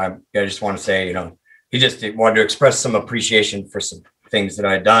just want to say, he just wanted to express some appreciation for some things that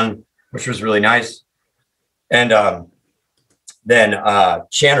I had done, which was really nice. And then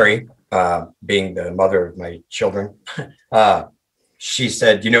Channery, being the mother of my children, she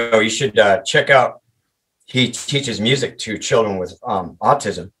said, you should check out, he teaches music to children with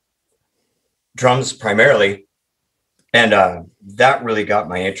autism, drums primarily. And that really got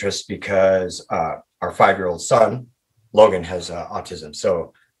my interest because our 5-year-old son, Logan, has autism.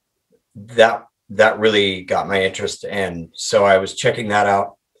 So that really got my interest. And so I was checking that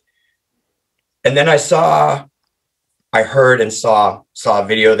out. And then I heard and saw a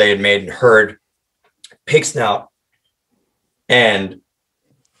video they had made and heard Pig Snout and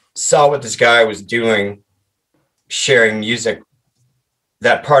saw what this guy was doing, sharing music,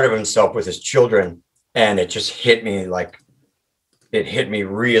 that part of himself with his children. And it just hit me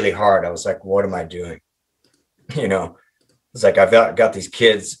really hard. I was like, what am I doing? It's like, I've got these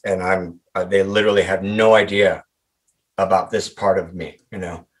kids and they literally have no idea about this part of me,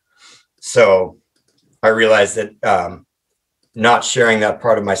 So I realized that not sharing that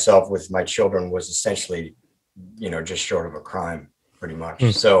part of myself with my children was essentially, just short of a crime, pretty much.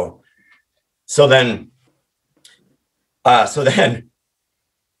 So then I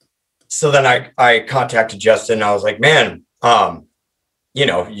contacted Justin. I was like, man, I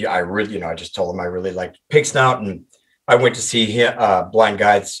just told him I really liked Pig Snout, and I went to see Blind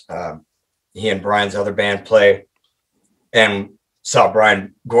Guides, he and Brian's other band play, and saw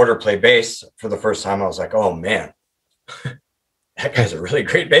Brian Gorder play bass for the first time. I was like, oh man, that guy's a really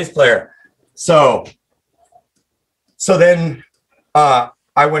great bass player. So then I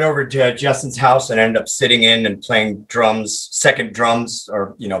went over to Justin's house and ended up sitting in and playing drums, second drums,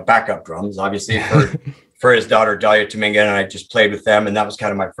 or, backup drums, obviously for his daughter, Dahlia Tominga. And I just played with them. And that was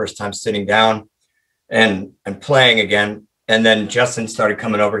kind of my first time sitting down and playing again. And then Justin started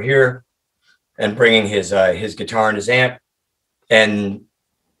coming over here and bringing his guitar and his amp. And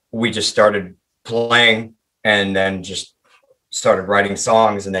we just started playing and then just started writing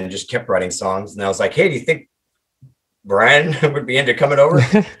songs and then just kept writing songs. And I was like, hey, do you think Brian would be into coming over?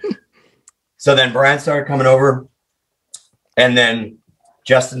 So then Brian started coming over, and then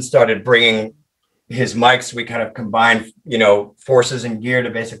Justin started bringing his mics. We kind of combined, forces and gear to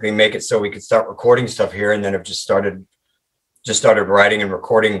basically make it so we could start recording stuff here. And then have just started writing and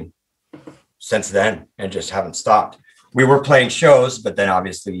recording since then, and just haven't stopped. We were playing shows, but then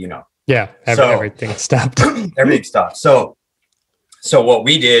obviously, everything stopped. Everything stopped. So what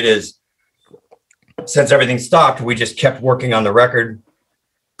we did is, since everything stopped, we just kept working on the record.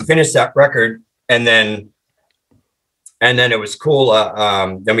 finished that record, and then it was cool.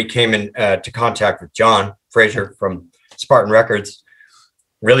 Then we came in to contact with John Fraser from Spartan Records.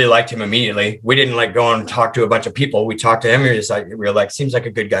 Really liked him immediately. We didn't like go and talk to a bunch of people. We talked to him. We were like, seems like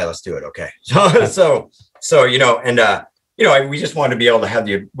a good guy. Let's do it. Okay. So you know, and we just wanted to be able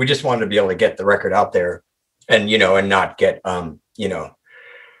to we just wanted to be able to get the record out there, and and not get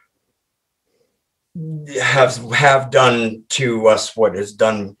have done to us what is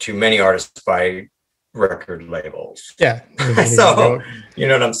done to many artists by record labels. Yeah. So you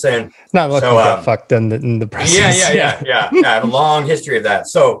know what I'm saying? It's not looking get fucked in the process. Yeah. I have a long history of that.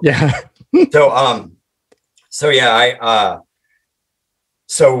 So yeah.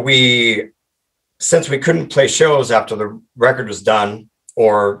 Since we couldn't play shows after the record was done,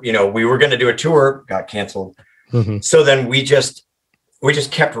 or we were going to do a tour, got canceled. Mm-hmm. So then we just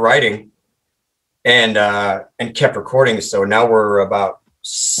kept writing and kept recording. So now we're about,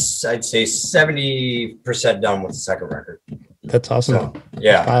 I'd say 70% done with the second record. That's awesome. So,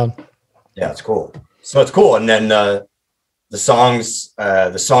 yeah. Wow. Yeah, it's cool. So it's cool. And then the songs,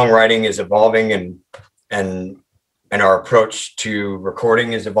 the songwriting is evolving, and our approach to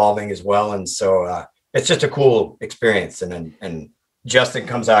recording is evolving as well. And so it's just a cool experience. And Justin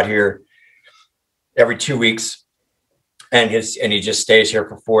comes out here every 2 weeks, and he just stays here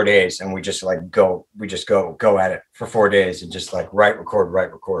for 4 days, and we just go at it for 4 days, and just like write, record.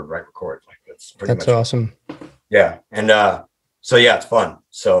 Like that's pretty much awesome. Yeah. And so yeah, it's fun.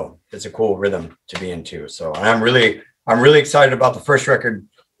 So it's a cool rhythm to be into. So I'm really excited about the first record.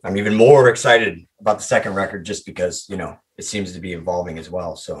 I'm even more excited about the second record, just because it seems to be evolving as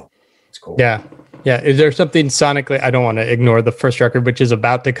well. So it's cool. Yeah. Is there something sonically? I don't want to ignore the first record, which is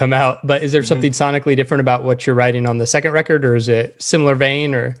about to come out, but is there something sonically different about what you're writing on the second record, or is it similar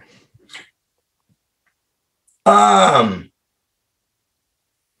vein? Or God,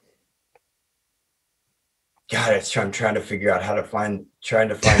 I'm trying to figure out how to find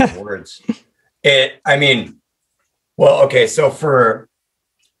the words. Well, okay, so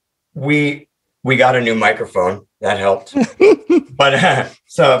we got a new microphone that helped, but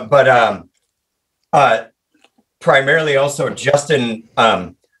primarily also Justin,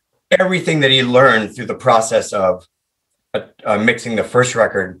 everything that he learned through the process of mixing the first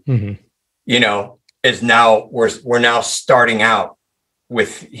record, is now we're now starting out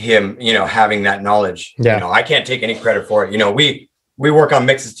with him, having that knowledge. Yeah. I can't take any credit for it. We work on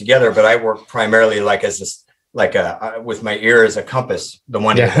mixes together, but I work primarily with my ear as a compass, the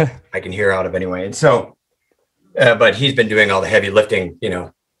one that I can hear out of anyway. And so, but he's been doing all the heavy lifting,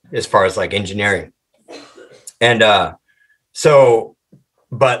 as far as like engineering. And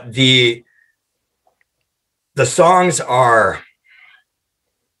but the songs are,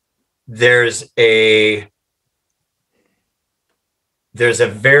 there's a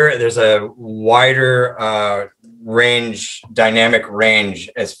wider dynamic range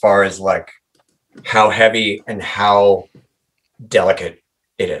as far as like how heavy and how delicate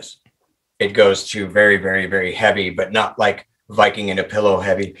it is. It goes to very, very, very heavy, but not like Viking in a pillow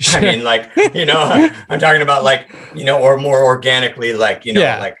heavy. I mean, I'm talking about or more organically, like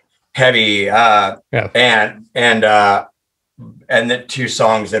heavy, and the two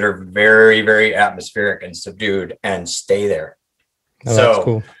songs that are very, very atmospheric and subdued and stay there. Oh, so that's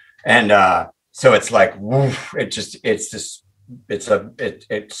cool. And so it's like, woof,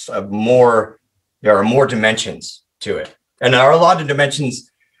 there are more dimensions to it. And there are a lot of dimensions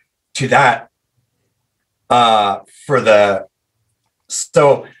to that.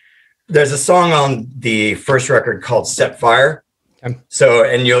 So there's a song on the first record called Set Fire. Okay. So,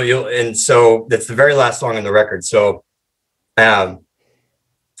 so that's the very last song on the record. So,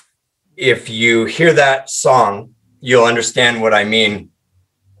 if you hear that song, you'll understand what I mean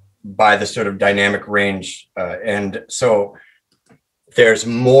by the sort of dynamic range. And so there's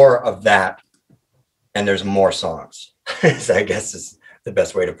more of that, and there's more songs. So I guess is the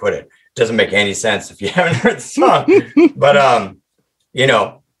best way to put it. Doesn't make any sense if you haven't heard the song, but and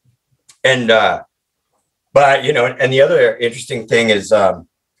the other interesting thing is,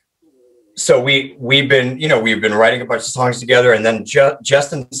 so we've been writing a bunch of songs together, and then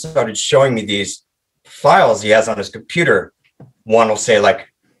Justin started showing me these files he has on his computer. One will say like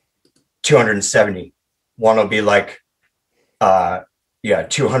 270, one will be like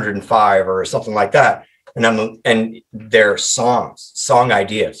 205 or something like that, and they're song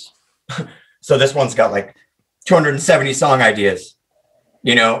ideas. So this one's got like 270 song ideas,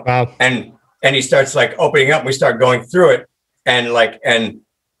 Wow. and he starts like opening up. We start going through it, and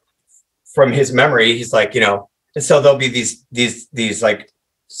from his memory, he's like, and so there'll be these like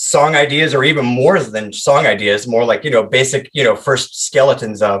song ideas, or even more than song ideas, more like, basic, first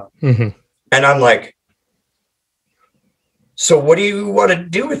skeletons of. And I'm like, so what do you want to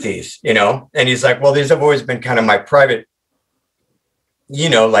do with these? And he's like, well, these have always been kind of my private,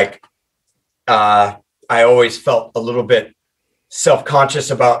 I always felt a little bit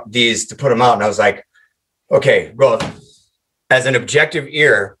self-conscious about these to put them out. And I was like, okay, well, as an objective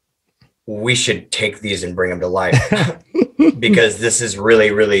ear, we should take these and bring them to life because this is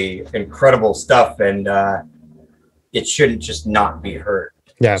really, really incredible stuff. And it shouldn't just not be heard.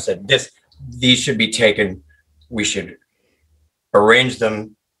 Yeah. So these should be taken. We should arrange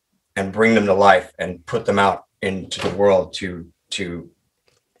them and bring them to life and put them out into the world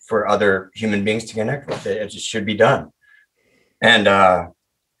for other human beings to connect with. It just should be done. And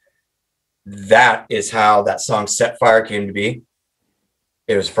that is how that song Set Fire came to be.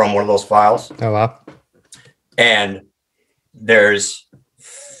 It was from one of those files. Oh, wow. And there's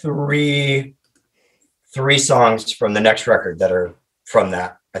three songs from the next record that are from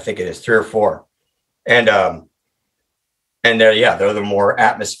that. I think it is 3 or 4. And they're the more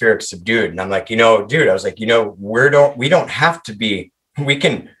atmospheric, subdued. And I'm like, dude, I was like, we don't have to be, we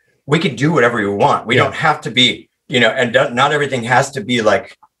can do whatever we want. We don't have to be, and not everything has to be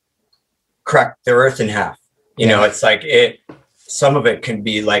like crack the earth in half. It's like some of it can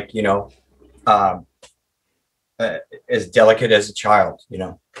be like, as delicate as a child,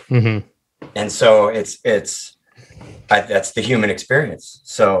 And so that's the human experience.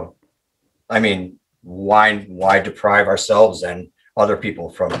 So, I mean, why deprive ourselves and other people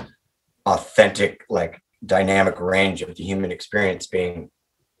from authentic, like dynamic range of the human experience being,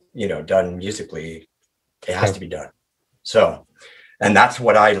 done musically? It has to be done. So, and that's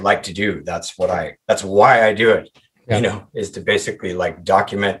what I like to do. That's why I do it, is to basically like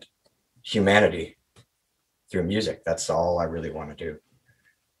document humanity through music. That's all I really want to do.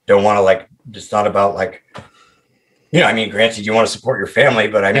 Don't want to like, it's not about like, granted you want to support your family,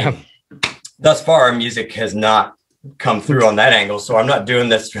 but I mean, thus far music has not come through on that angle. So I'm not doing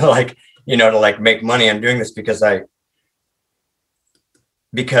this for like, to like make money. I'm doing this because I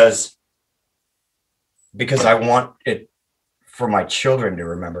want it for my children to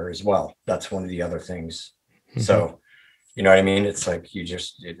remember as well. That's one of the other things. So, you know what I mean? It's like,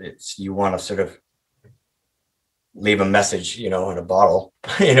 you want to sort of leave a message, in a bottle,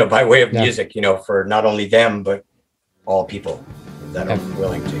 by way of music, for not only them, but all people that are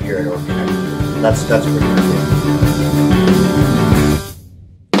willing to hear it or connect. That's pretty cool.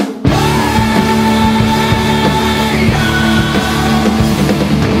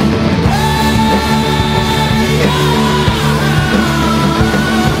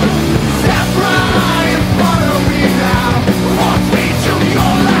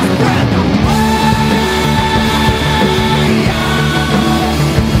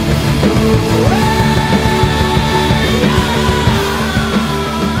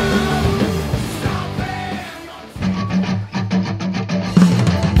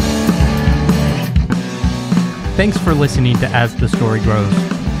 Thanks for listening to As the Story Grows.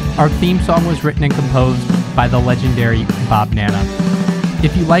 Our theme song was written and composed by the legendary Bob Nana.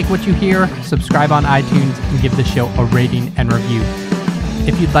 If you like what you hear, subscribe on iTunes and give the show a rating and review.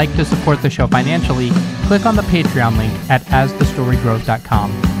 If you'd like to support the show financially, click on the Patreon link at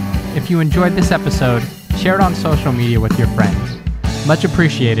asthestorygrows.com. If you enjoyed this episode, share it on social media with your friends. Much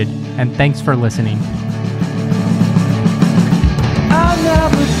appreciated, and thanks for listening. I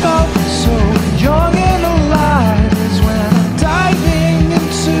never felt so young and alive as when I'm diving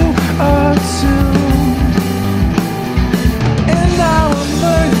into a tune. And now I'm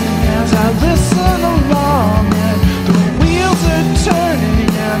learning as I listen along, and the wheels are turning,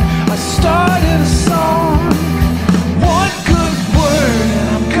 and I started a song. One good word and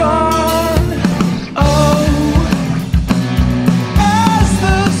I'm gone. Oh, as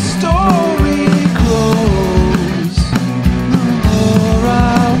the story grows.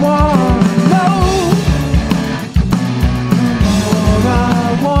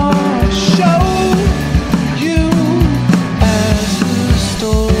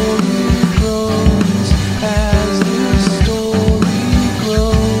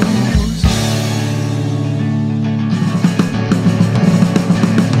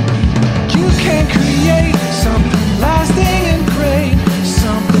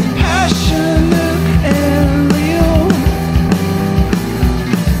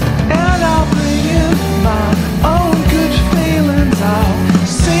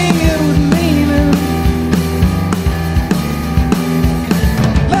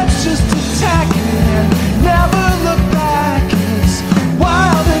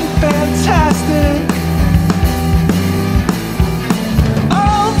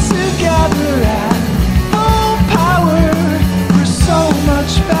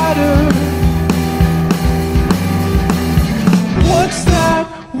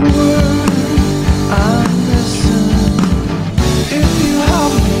 Ooh.